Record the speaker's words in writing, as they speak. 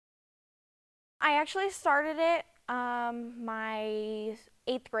I actually started it my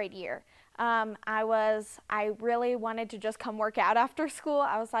 8th grade year. I really wanted to just come work out after school.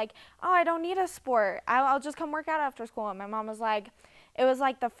 I was like, oh, I don't need a sport. I'll just come work out after school. And my mom was like, it was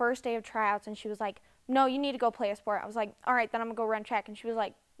like the first day of tryouts, and she was like, no, you need to go play a sport. I was like, all right, then I'm gonna go run track. And she was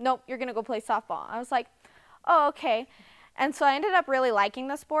like, nope, you're gonna go play softball. I was like, oh, okay. And so I ended up really liking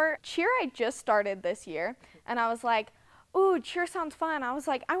the sport. Cheer I just started this year, and I was like, ooh, cheer sounds fun. I was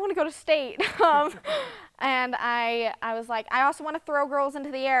like, I want to go to state. And I was like, I also want to throw girls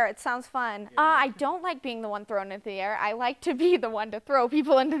into the air. It sounds fun. I don't like being the one thrown into the air. I like to be the one to throw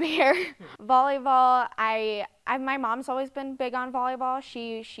people into the air. Volleyball, my mom's always been big on volleyball.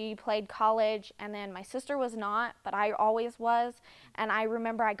 She played college, and then my sister was not, but I always was. And I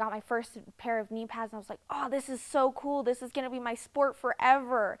remember I got my first pair of knee pads, and I was like, oh, this is so cool. This is going to be my sport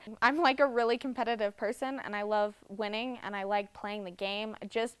forever. I'm like a really competitive person, and I love winning, and I like playing the game.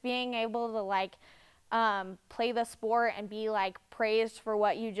 Just being able to like play the sport and be like praised for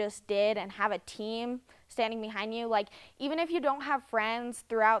what you just did and have a team standing behind you. Like, even if you don't have friends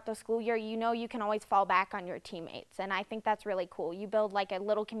throughout the school year, you know you can always fall back on your teammates, and I think that's really cool. You build like a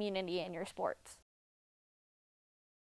little community in your sports.